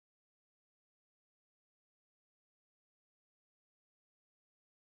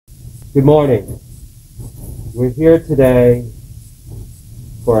Good morning. We're here today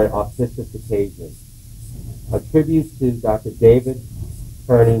for an auspicious occasion, a tribute to Dr. David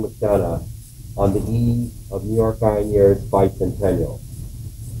Kearny McDonogh on the eve of New York Eye and Ear's bicentennial.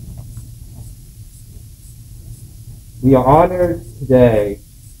 We are honored today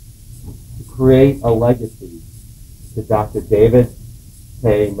to create a legacy to Dr. David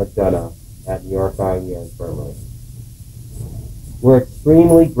K. McDonogh at New York Eye and Ear Infirmary. We're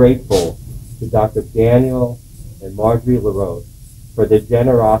extremely grateful to Dr. Daniel and Marjorie LaRose for their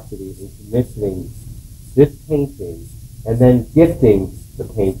generosity in commissioning this painting and then gifting the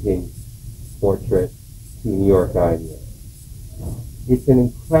painting portrait to New York Eye and Ear. It's an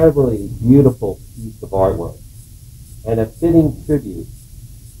incredibly beautiful piece of artwork and a fitting tribute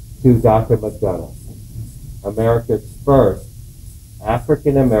to Dr. McDonogh, America's first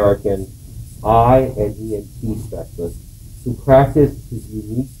African-American eye and ENT specialist who practiced his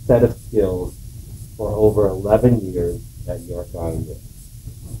unique set of skills for over 11 years at New York Eye and Ear.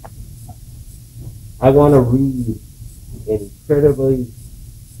 I want to read an incredibly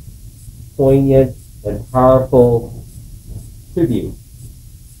poignant and powerful tribute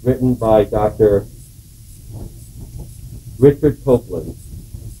written by Dr. Richard Copeland,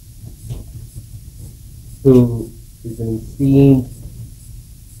 who is an esteemed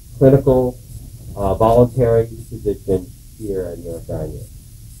clinical voluntary physician here at New York Eye and Ear.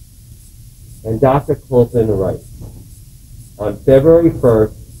 And Dr. Copeland writes, on February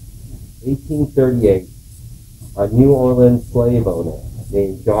 1st, 1838, a New Orleans slave owner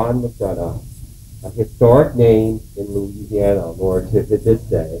named John McDonogh, a historic name in Louisiana, nor to this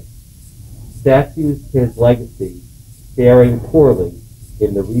day, statues his legacy faring poorly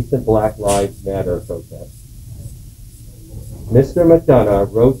in the recent Black Lives Matter protests. Mr.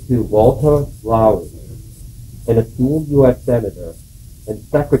 McDonogh wrote to Walter Lowry, an esteemed U.S. Senator and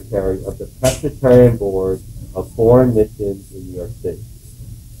Secretary of the Presbyterian Board of Foreign Missions in New York City.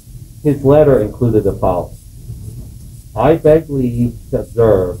 His letter included the following: I beg leave to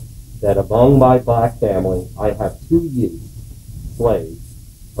observe that among my black family I have 2 youths, slaves,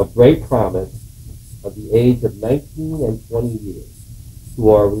 of great promise, of the age of 19 and 20 years,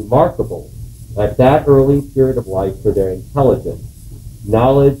 who are remarkable at that early period of life for their intelligence,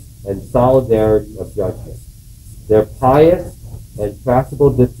 knowledge, and solidarity of judgment. Their pious and tractable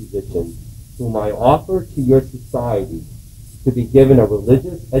disposition, whom I offer to your society to be given a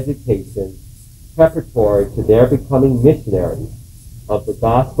religious education preparatory to their becoming missionaries of the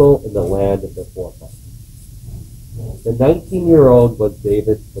gospel in the land of their forefathers. The 19-year-old was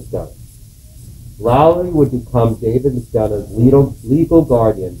David McDonogh. Lowry would become David McDonogh's legal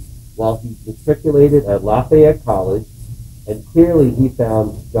guardian while he matriculated at Lafayette College, and clearly he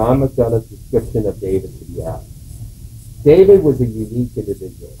found John McDonogh's description of David to be apt. David was a unique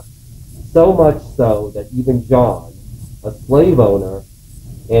individual, so much so that even John, a slave owner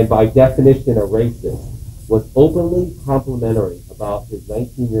and by definition a racist, was openly complimentary about his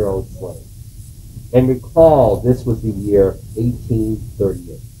 19-year-old slave. And recall, this was the year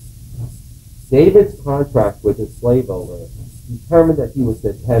 1838. David's contract with his slave owner determined that he was to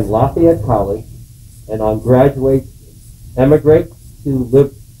attend Lafayette College and on graduation emigrate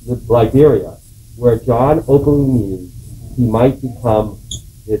to Liberia, where John openly mused he might become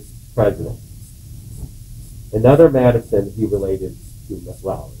its president. Another Madison he related to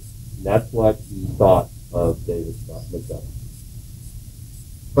Lowry, and that's what he thought of David McDonogh.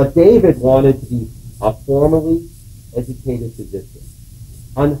 But David wanted to be a formally educated physician,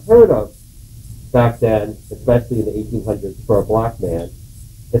 unheard of back then, especially in the 1800s, for a black man,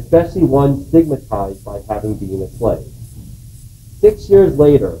 especially one stigmatized by having been a slave. 6 years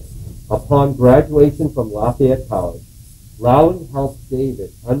later, upon graduation from Lafayette College, Lowry helped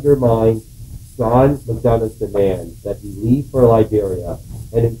David undermine John McDonogh's demand that he leave for Liberia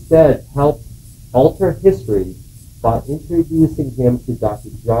and instead helped alter history by introducing him to Dr.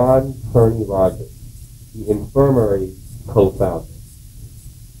 John Kearny Rogers, the Infirmary co-founder.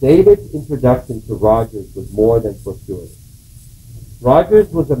 David's introduction to Rogers was more than fortuitous. Rogers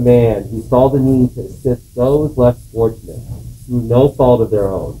was a man who saw the need to assist those less fortunate through no fault of their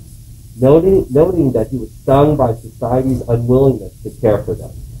own, noting that he was stung by society's unwillingness to care for them.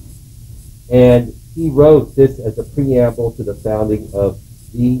 And he wrote this as a preamble to the founding of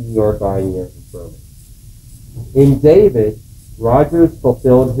the New York Eye and Ear Infirmary. In David, Rogers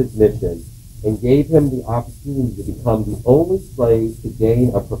fulfilled his mission and gave him the opportunity to become the only slave to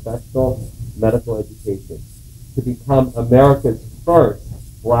gain a professional medical education, to become America's first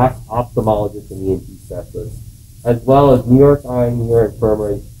black ophthalmologist and ENT specialist, as well as New York Eye and Ear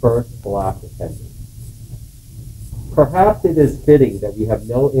Infirmary's first black attendant. Perhaps it is fitting that we have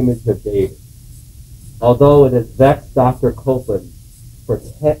no image of David, although it has vexed Dr. Copeland for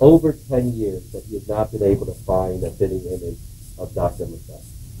over 10 years that he has not been able to find a fitting image of Dr. McDonogh.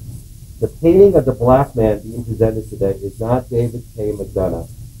 The painting of the black man being presented today is not David K. McDonogh,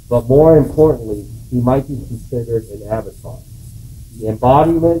 but more importantly, he might be considered an avatar, the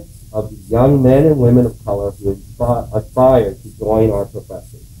embodiment of the young men and women of color who aspire to join our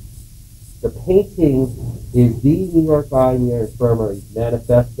profession. The painting is the New York Eye and Ear Infirmary's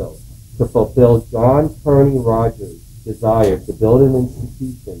manifesto to fulfill John Kearny Rogers' desire to build an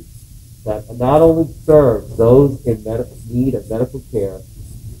institution that not only serves those in need of medical care,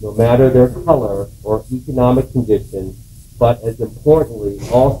 no matter their color or economic condition, but as importantly,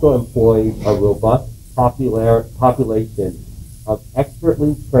 also employs a robust population of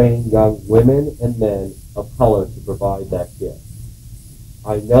expertly trained young women and men of color to provide that care.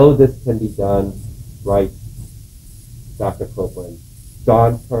 I know this can be done, right, Dr. Copeland.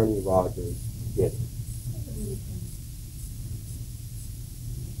 John Kearny Rogers did it.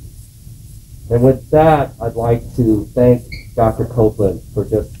 And with that, I'd like to thank Dr. Copeland for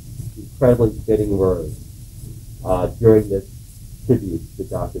just incredibly fitting words during this tribute to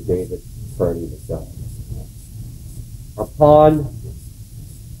Dr. David Kearny McDonogh. Upon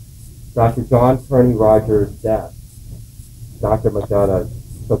Dr. John Kearny Rogers' death, Dr. McDonogh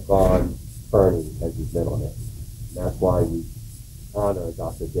took on Kearny as his middle name. And that's why we honor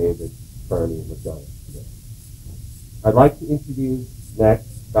Dr. David Kearny McDonogh today. I'd like to introduce next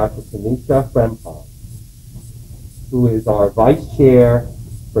Dr. Tanisha Frempong, who is our Vice Chair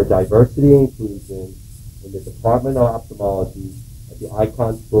for Diversity and Inclusion in the Department of Ophthalmology at the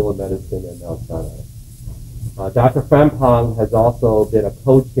Icahn School of Medicine at Mount Sinai. Dr. Frempong has also been a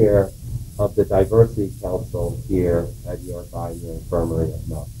co-chair of the Diversity Council here at New York Eye and Ear Infirmary at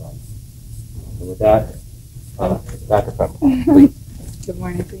Mount Sinai. And with that, Dr. Frempong, please. Good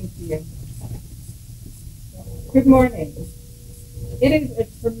morning, thank you. Good morning. It is a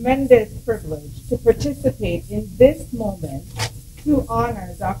tremendous privilege to participate in this moment to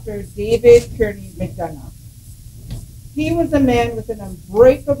honor Dr. David Kearny McDonogh. He was a man with an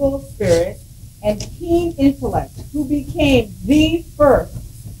unbreakable spirit and keen intellect who became the first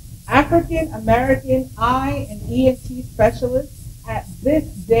African-American eye and ENT specialist at this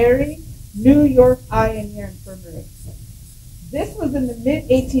very New York Eye and Ear Infirmary. This was in the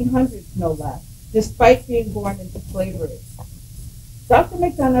mid-1800s, no less, despite being born into slavery. Dr.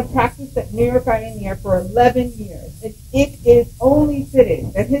 McDonogh practiced at New York Eye and Ear for 11 years, and it is only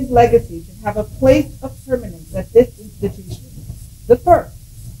fitting that his legacy should have a place of permanence at this institution, the first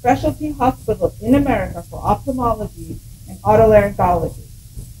specialty hospital in America for ophthalmology and otolaryngology,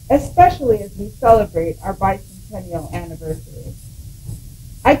 especially as we celebrate our bicentennial anniversary.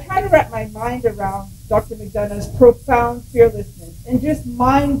 I try to wrap my mind around Dr. McDonogh's profound fearlessness and just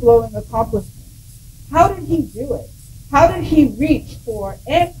mind-blowing accomplishments. How did he do it? How did he reach for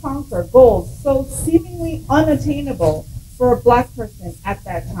and conquer goals so seemingly unattainable for a black person at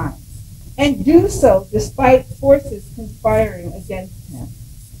that time, and do so despite forces conspiring against him?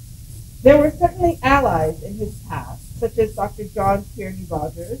 There were certainly allies in his past, such as Dr. John Kearny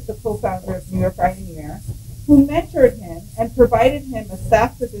Rogers, the co-founder of New York Eye and Ear, who mentored him and provided him a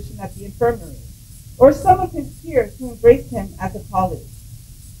staff position at the infirmary, or some of his peers who embraced him as a colleague.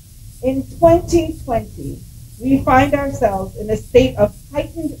 In 2020, we find ourselves in a state of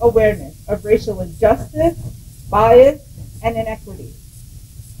heightened awareness of racial injustice, bias, and inequity.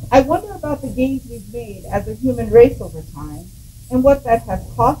 I wonder about the gains we've made as a human race over time, and what that has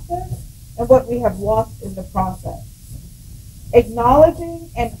cost us, and what we have lost in the process. Acknowledging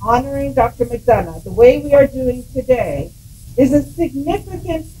and honoring Dr. McDonogh the way we are doing today is a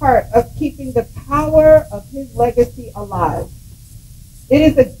significant part of keeping the power of his legacy alive. It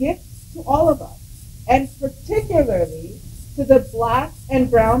is a gift to all of us, and particularly to the black and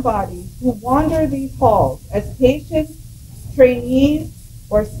brown bodies who wander these halls as patients, trainees,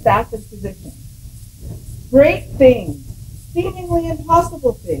 or staff and physicians. Great things, seemingly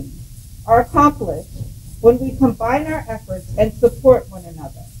impossible things, are accomplished when we combine our efforts and support one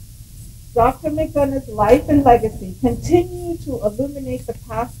another. Dr. McDonogh's life and legacy continue to illuminate the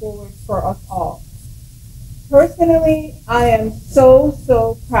path forward for us all. Personally, I am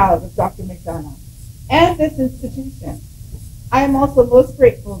so proud of Dr. McDonogh and this institution. I am also most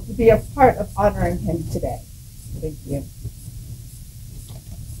grateful to be a part of honoring him today. Thank you.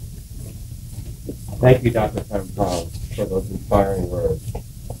 Thank you, Dr. Frempong, for those inspiring words.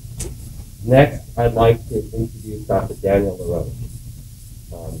 Next, I'd like to introduce Dr. Daniel LaRoche.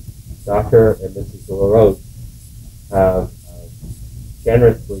 Dr. and Mrs. LaRoche have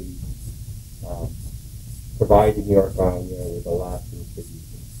generously provided New York Pioneer with a lasting tribute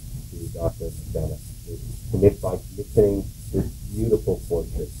to Dr. McDonogh by commissioning this beautiful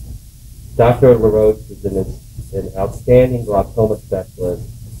portrait. Dr. LaRoche is an outstanding glaucoma specialist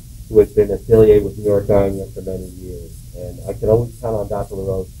who has been affiliated with New York Pioneer for many years, and I can always count on Dr.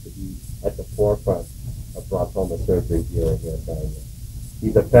 LaRoche to be at the forefront of glaucoma surgery here at New York Pioneer.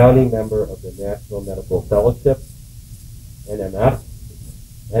 He's a founding member of the National Medical Fellowship, NMF.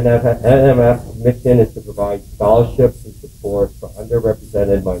 NMF's mission is to provide scholarships and support for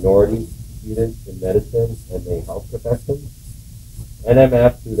underrepresented minority students in medicine and the health professions.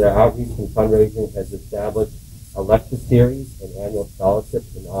 NMF, through their outreach and fundraising, has established a lecture series and annual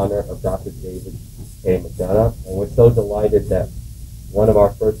scholarships in honor of Dr. David K. McDonogh, and we're so delighted that one of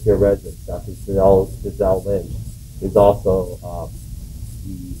our first-year residents, Dr. Giselle Lynch, is also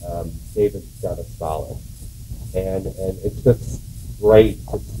the David McDonogh Scholar. And it's just great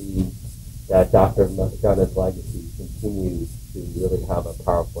to see that Dr. McDonogh's legacy continues to really have a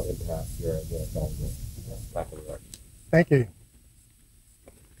powerful impact here at NYEE. Dr. Rogers. Thank you.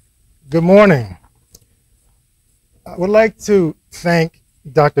 Good morning. I would like to thank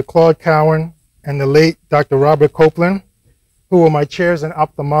Dr. Claude Cowan and the late Dr. Robert Copeland, who were my chairs in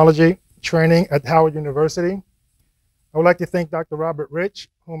ophthalmology training at Howard University. I would like to thank Dr. Robert Rich,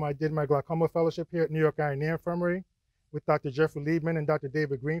 whom I did my glaucoma fellowship here at New York Infirmary with Dr. Jeffrey Liebman and Dr.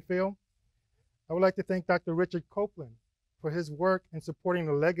 David Greenfield. I would like to thank Dr. Richard Copeland for his work in supporting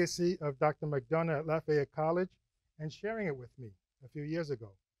the legacy of Dr. McDonogh at Lafayette College and sharing it with me a few years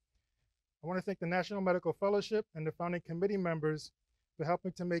ago. I want to thank the National Medical Fellowship and the founding committee members for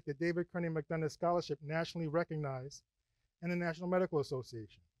helping to make the David Kearny McDonogh Scholarship nationally recognized and the National Medical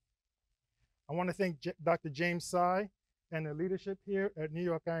Association. I want to thank Dr. James Sinai and the leadership here at New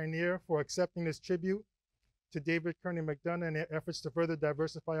York Pioneer for accepting this tribute to David Kearny McDonogh and their efforts to further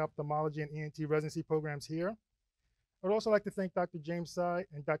diversify ophthalmology and ENT residency programs here. I'd also like to thank Dr. James Sinai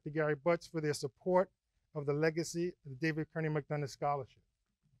and Dr. Gary Butts for their support of the legacy of the David Kearny McDonogh Scholarship.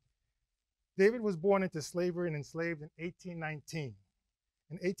 David was born into slavery and enslaved in 1819.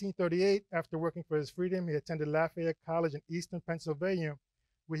 In 1838, after working for his freedom, he attended Lafayette College in Eastern Pennsylvania,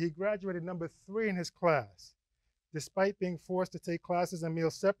 where he graduated number 3 in his class, despite being forced to take classes and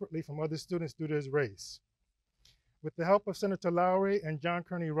meals separately from other students due to his race. With the help of Senator Lowry and John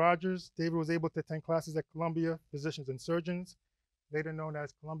Kearny Rogers, David was able to attend classes at Columbia Physicians and Surgeons, later known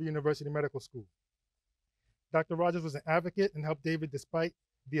as Columbia University Medical School. Dr. Rogers was an advocate and helped David despite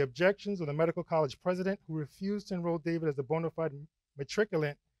the objections of the medical college president, who refused to enroll David as a bona fide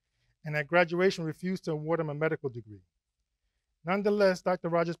matriculant and at graduation refused to award him a medical degree. Nonetheless, Dr.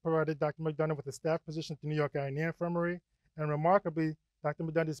 Rogers provided Dr. McDonogh with a staff position at the New York Infirmary, and remarkably, Dr.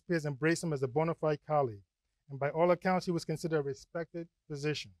 McDonogh's peers embraced him as a bona fide colleague, and by all accounts, he was considered a respected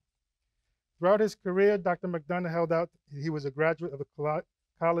physician. Throughout his career, Dr. McDonogh held out he was a graduate of the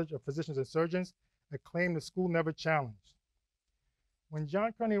College of Physicians and Surgeons, a claim the school never challenged. When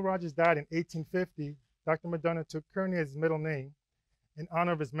John Kearny Rogers died in 1850, Dr. McDonogh took Kearny as his middle name in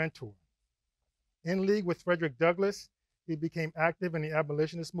honor of his mentor. In league with Frederick Douglass, he became active in the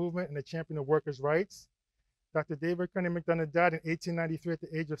abolitionist movement and a champion of workers' rights. Dr. David Kearny McDonogh died in 1893 at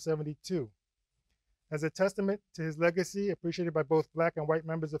the age of 72. As a testament to his legacy, appreciated by both Black and white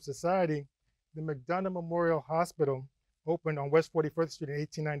members of society, the McDonogh Memorial Hospital opened on West 41st Street in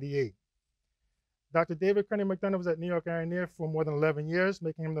 1898. Dr. David Kearny McDonogh was at New York Pioneer for more than 11 years,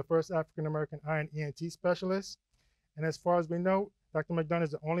 making him the first African-American eye and ENT specialist. And as far as we know, Dr. McDonogh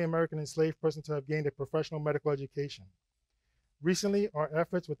is the only American enslaved person to have gained a professional medical education. Recently, our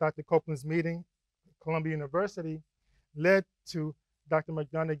efforts with Dr. Copeland's meeting at Columbia University led to Dr.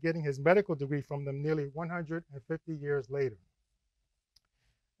 McDonogh getting his medical degree from them nearly 150 years later.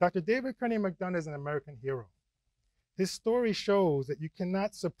 Dr. David Kearny McDonogh is an American hero. His story shows that you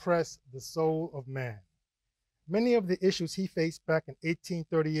cannot suppress the soul of man. Many of the issues he faced back in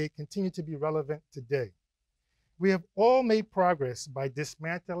 1838 continue to be relevant today. We have all made progress by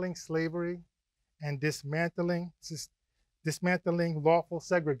dismantling slavery and dismantling lawful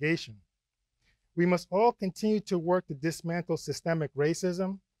segregation. We must all continue to work to dismantle systemic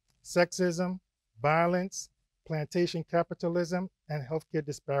racism, sexism, violence, plantation capitalism, and healthcare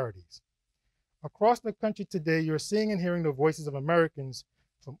disparities. Across the country today, you're seeing and hearing the voices of Americans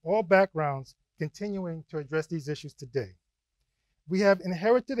from all backgrounds continuing to address these issues today. We have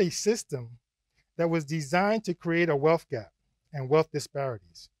inherited a system that was designed to create a wealth gap and wealth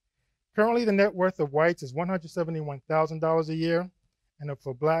disparities. Currently, the net worth of whites is $171,000 a year, and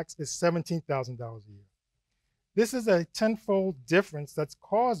for Blacks is $17,000 a year. This is a tenfold difference that's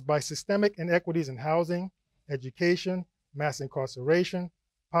caused by systemic inequities in housing, education, mass incarceration,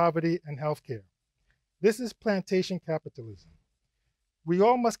 poverty, and healthcare. This is plantation capitalism. We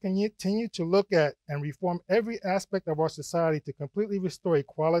all must continue to look at and reform every aspect of our society to completely restore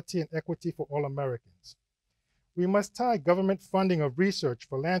equality and equity for all Americans. We must tie government funding of research,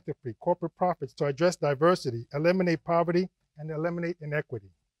 philanthropy, corporate profits to address diversity, eliminate poverty, and eliminate inequity.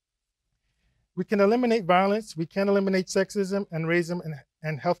 We can eliminate violence, we can eliminate sexism and racism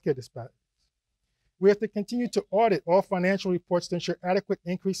and healthcare disparities. We have to continue to audit all financial reports to ensure adequate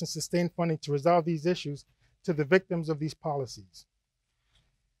increase and sustained funding to resolve these issues to the victims of these policies.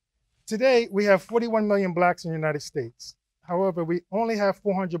 Today, we have 41 million Blacks in the United States. However, we only have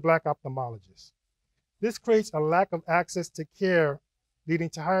 400 Black ophthalmologists. This creates a lack of access to care, leading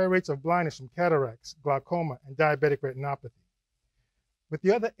to higher rates of blindness from cataracts, glaucoma, and diabetic retinopathy. With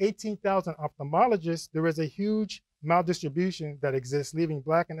the other 18,000 ophthalmologists, there is a huge maldistribution that exists, leaving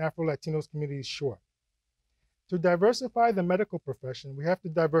Black and Afro-Latinos communities short. To diversify the medical profession, we have to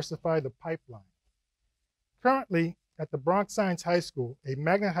diversify the pipeline. Currently, at the Bronx Science High School, a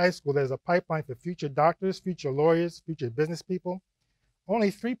magnet high school that is a pipeline for future doctors, future lawyers, future business people,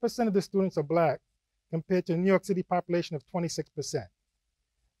 only 3% of the students are Black, compared to the New York City population of 26%.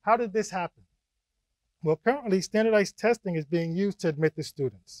 How did this happen? Well, currently, standardized testing is being used to admit the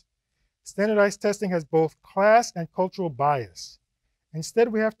students. Standardized testing has both class and cultural bias.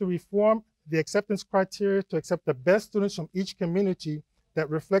 Instead, we have to reform the acceptance criteria to accept the best students from each community that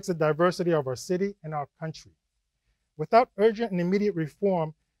reflects the diversity of our city and our country. Without urgent and immediate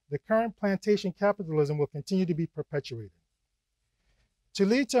reform, the current plantation capitalism will continue to be perpetuated. To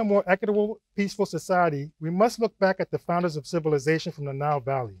lead to a more equitable, peaceful society, we must look back at the founders of civilization from the Nile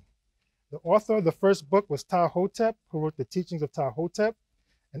Valley. The author of the first book was Ptah-hotep, who wrote the teachings of Ptah-hotep,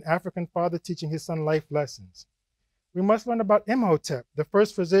 an African father teaching his son life lessons. We must learn about Imhotep, the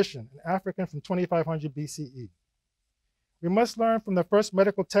first physician, an African from 2500 BCE. We must learn from the first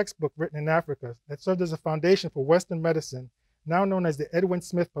medical textbook written in Africa that served as a foundation for Western medicine, now known as the Edwin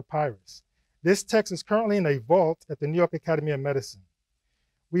Smith Papyrus. This text is currently in a vault at the New York Academy of Medicine.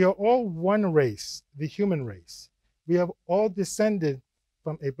 We are all one race, the human race. We have all descended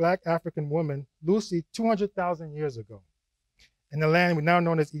from a Black African woman, Lucy, 200,000 years ago, in the land we now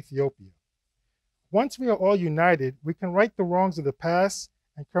known as Ethiopia. Once we are all united, we can right the wrongs of the past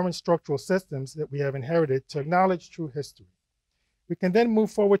and current structural systems that we have inherited to acknowledge true history. We can then move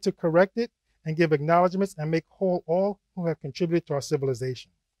forward to correct it and give acknowledgments and make whole all who have contributed to our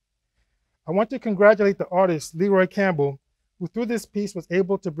civilization. I want to congratulate the artist, Leroy Campbell, who through this piece was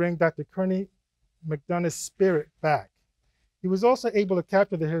able to bring Dr. Kearny McDonogh's spirit back. He was also able to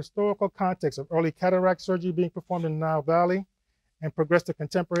capture the historical context of early cataract surgery being performed in the Nile Valley and progress to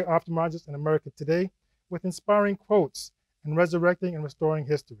contemporary ophthalmologists in America today with inspiring quotes and resurrecting and restoring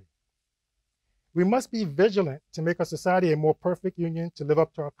history. We must be vigilant to make our society a more perfect union to live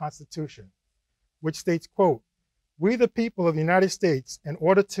up to our Constitution, which states, quote, "We the people of the United States, in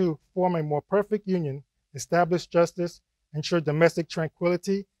order to form a more perfect union, establish justice, ensure domestic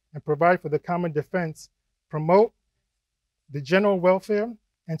tranquility, and provide for the common defense, promote the general welfare,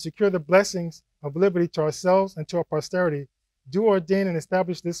 and secure the blessings of liberty to ourselves and to our posterity, do ordain and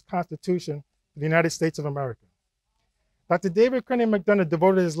establish this Constitution for the United States of America." Dr. David Kearny McDonogh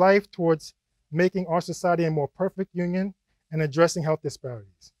devoted his life towards making our society a more perfect union and addressing health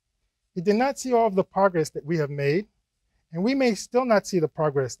disparities. He did not see all of the progress that we have made, and we may still not see the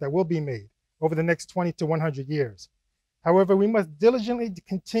progress that will be made over the next 20 to 100 years. However, we must diligently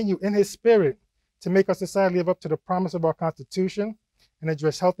continue in his spirit to make our society live up to the promise of our Constitution and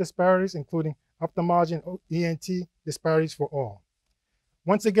address health disparities, including ophthalmology and ENT disparities for all.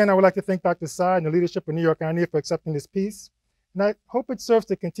 Once again, I would like to thank Dr. Sy and the leadership of New York INEA for accepting this piece, and I hope it serves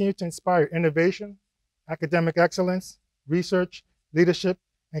to continue to inspire innovation, academic excellence, research, leadership,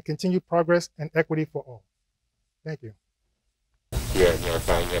 and continued progress and equity for all. Thank you. Here at New York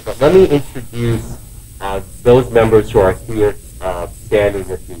INEA, but let me introduce those members who are here standing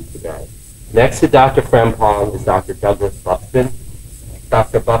with me today. Next to Dr. Frempong is Dr. Douglas Buxton.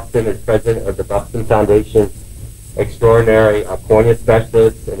 Dr. Buxton is president of the Buxton Foundation, extraordinary cornea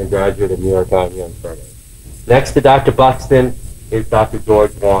specialist, and a graduate of New York INEA Infirmary. Next to Dr. Buxton is Dr.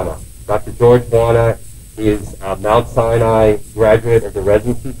 George Warner. Dr. George Warner is a Mount Sinai graduate of the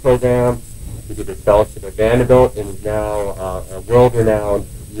residency program. He did his fellowship at Vanderbilt and is now a world-renowned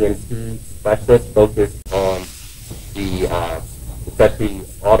ENT specialist focused on the especially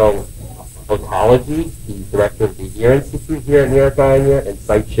otology. He's director of the Ear Institute here at New York INEA and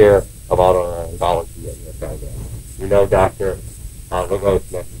site chair of Otolaryngology at New York INEA. You know Dr.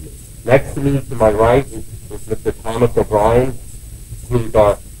 Lagos next to me. Next to me, to my right, is Mr. Thomas O'Brien, who's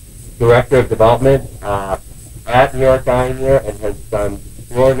our director of development at New York INEA and has done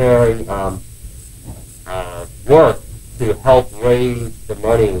extraordinary work to help raise the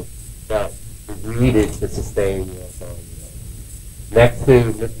money that is needed to sustain USINEA. Next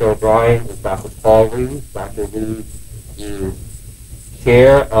to Mr. O'Brien is Dr. Paul Lee. Dr. Lee is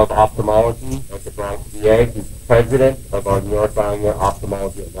Chair of Ophthalmology at the Bronx VA. He's President of our New York INEA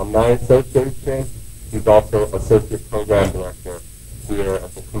Ophthalmology Alumni Association. He's also Associate Program Director here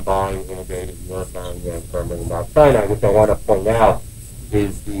at the Combined Integrated New York INEA Infirmary in Mount Sinai, which I want to point out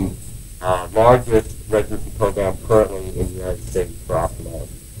is the largest residency program currently in the United States for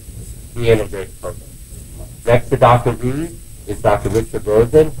ophthalmology, the integrated program. Next to Dr. Lee is Dr. Richard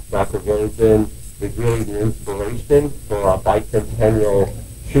Rosen. Dr. Rosen is really the inspiration for our bicentennial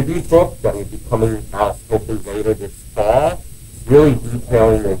tribute book that will be coming out hopefully later this fall, really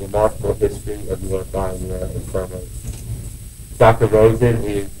detailing the remarkable history of New York INEA Infirmary. Dr. Rosen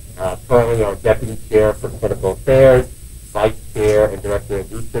is currently our Deputy Chair for Clinical Affairs, Vice Chair and Director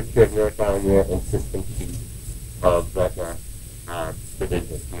of Research here at New York INEA, and Assistant Chief of Retina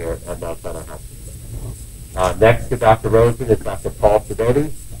Division here at Mount Sinai Hospital. Next to Dr. Rosen is Dr. Paul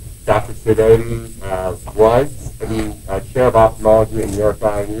Sidoti. Dr. Sidoti was the Chair of Ophthalmology in New York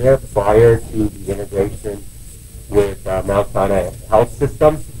INEA prior to the integration with Mount Sinai Health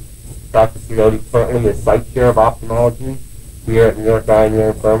System. Dr. Sidoti currently is Site Chair of Ophthalmology here at New York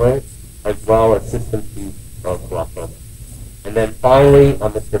INEA Infirmary, as well as System Chief of Glaucoma. And then finally,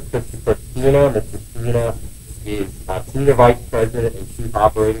 Mr. Christopher Pina. Mr. Pina is Senior Vice President and Chief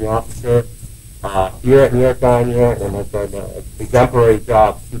Operating Officer here at New York INEA, and has done an exemplary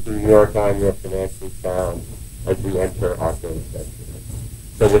job keeping New York INEA financially sound as we enter our third century.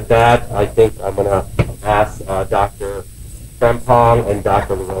 So with that, I think I'm going to ask Dr. Frempong and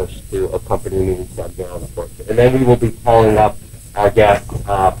Dr. LaRoche to accompany me down the portrait. And then we will be calling up our guests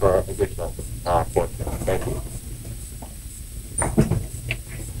for additional portraits. Thank you.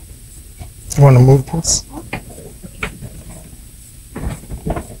 You want to move this?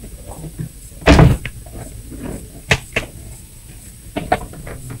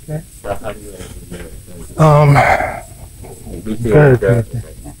 Okay. Good.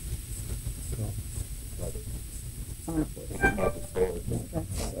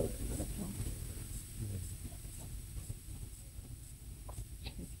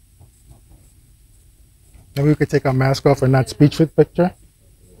 Maybe we could take our mask off and not speech with picture.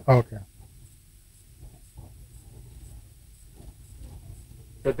 Okay.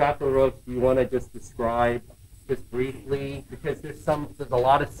 So Dr. Roach, do you want to just describe just briefly, because there's a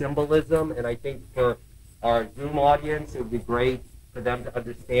lot of symbolism, and I think for our Zoom audience, it would be great for them to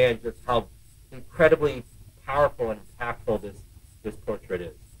understand just how incredibly powerful and impactful this portrait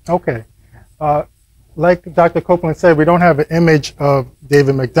is. Okay. Like Dr. Copeland said, we don't have an image of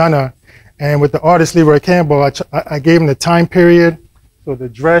David McDonogh, and with the artist Leroy Campbell, I gave him the time period, so the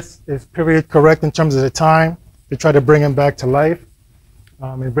dress is period correct in terms of the time to try to bring him back to life.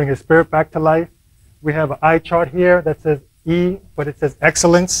 And bring his spirit back to life. We have an eye chart here that says E, but it says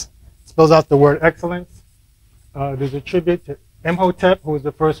excellence. It spells out the word excellence. There's a tribute to Imhotep, who was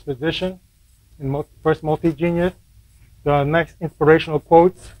the first physician and first multi-genius. The next inspirational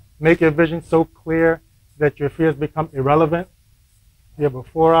quotes: make your vision so clear that your fears become irrelevant. You have a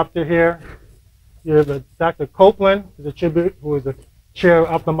foreopter here. You have Dr. Copeland, who's a tribute, who was the chair of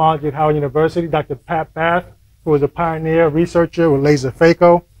ophthalmology at Howard University. Dr. Pat Bath, who was a pioneer researcher with laser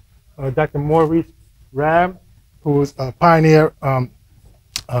phaco. Dr. Maurice Ram, who was a pioneer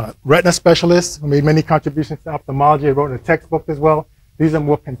retina specialist who made many contributions to ophthalmology. He wrote a textbook as well. These are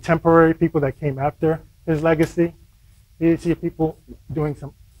more contemporary people that came after his legacy. Here you see people doing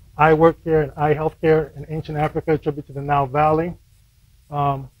some eye work here and eye health care in ancient Africa, a tribute to the Nile Valley.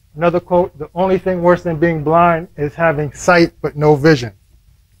 Another quote: the only thing worse than being blind is having sight but no vision.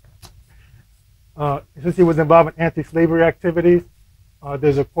 Since he was involved in anti-slavery activities,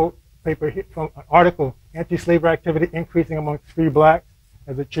 there's a quote paper here from an article, Anti-Slavery Activity Increasing Amongst Free Blacks,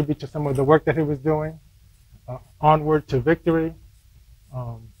 as a tribute to some of the work that he was doing. Onward to Victory,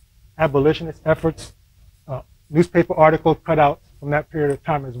 abolitionist efforts, newspaper article cut out from that period of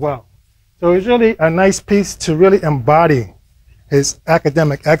time as well. So it's really a nice piece to really embody his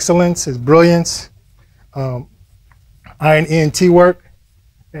academic excellence, his brilliance, eye and ENT work,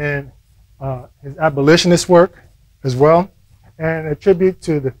 and his abolitionist work as well, and a tribute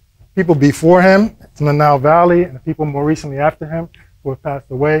to the people before him from the Nile Valley and the people more recently after him who have passed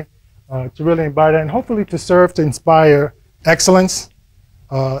away, to really embody that and hopefully to serve to inspire excellence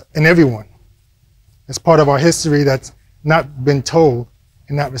in everyone. It's part of our history that's not been told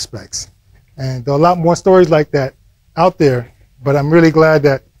in that respects. And there are a lot more stories like that out there, but I'm really glad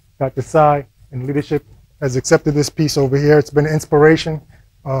that Dr. Sai and leadership has accepted this piece over here. It's been an inspiration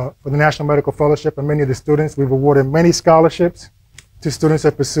for the National Medical Fellowship and many of the students. We've awarded many scholarships to students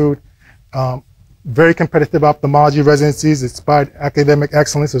that pursued very competitive ophthalmology residencies, inspired academic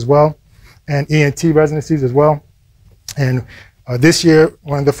excellence as well, and ENT residencies as well. And this year,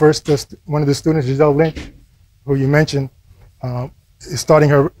 one of the students, Giselle Lynch, who you mentioned, is starting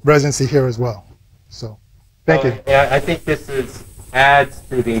her residency here as well. So, thank you. Yeah, I think this adds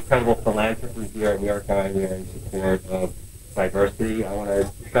to the incredible philanthropy here at New York INER in support of diversity. I want to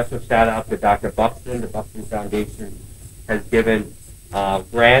special shout out to Dr. Buxton. The Buxton Foundation has given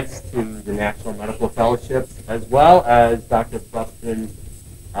grants to the National Medical Fellowships, as well as Dr. Buxton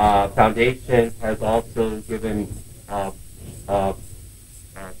Foundation has also given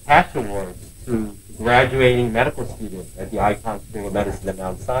cash awards to graduating medical students at the Icahn School of Medicine at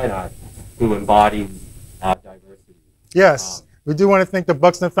Mount Sinai who embodies diversity. Yes, we do want to thank the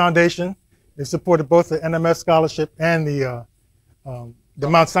Buxton Foundation. They supported both the NMS scholarship and the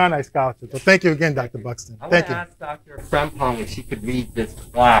Mount Sinai scholarship. So thank you again, Dr. Buxton. Thank you. I want to ask Dr. Frempong if she could read this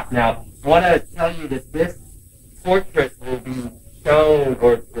plaque. Now, I want to tell you that this portrait will be shown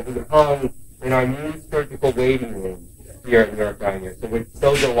or will be hung in our new surgical waiting room here at New York INER. So we're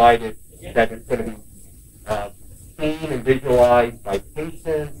so delighted that it's going to be seen and visualized by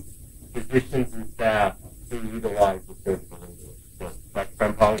patients, physicians, and staff who utilize the surgical waiting room. So, Dr.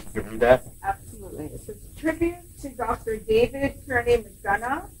 Frempong, if you could read that? Absolutely. It's a tribute to Dr. David Kearny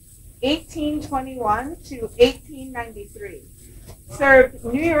McDonogh, 1821 to 1893. Served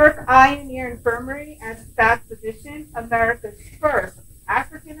New York INER Infirmary as staff physician, America's first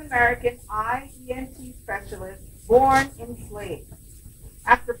African-American ENT specialist born enslaved.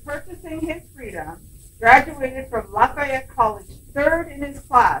 After purchasing his freedom, graduated from Lafayette College, third in his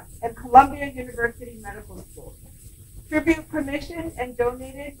class, and Columbia University Medical School. Tribute commissioned and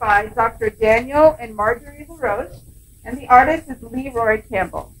donated by Dr. Daniel and Marjorie LaRoche, and the artist is Leroy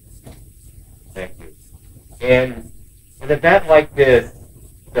Campbell. Thank you. And an event like this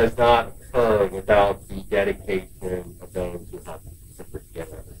does not occur without the dedication of those who help to put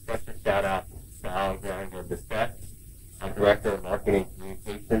together. A special shout out to Alexandra Bissett, our Director of Marketing and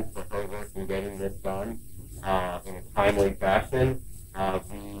Communications, for her work in getting this done in a timely fashion.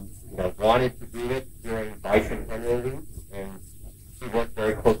 We wanted to do it during Bicentennial Week, and she worked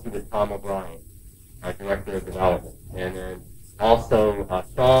very closely with Tom O'Brien, our Director of Development. And then also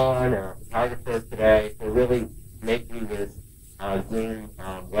Sean, our photographer today, for really making this Zoom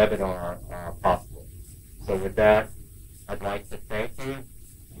webinar possible. So with that, I'd like to thank you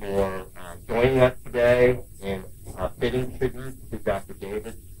for joining us today in a fitting tribute to Dr.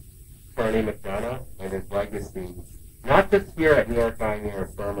 David Kearny McDonogh and his legacy, not just here at New York INER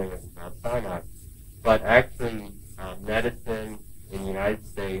Infirmary at Mount Sinai, but actually medicine in the United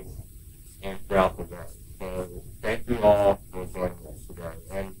States and throughout the world. So thank you all for joining us today.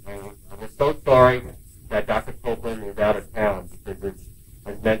 And we're so sorry that Dr. Copeland is out of town, because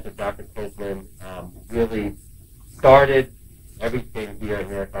as mentioned, Dr. Copeland really started everything here at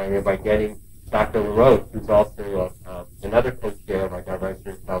New York INER by getting Dr. LaRoche, who's also another co-chair of our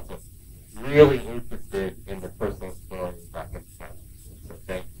diversity council, really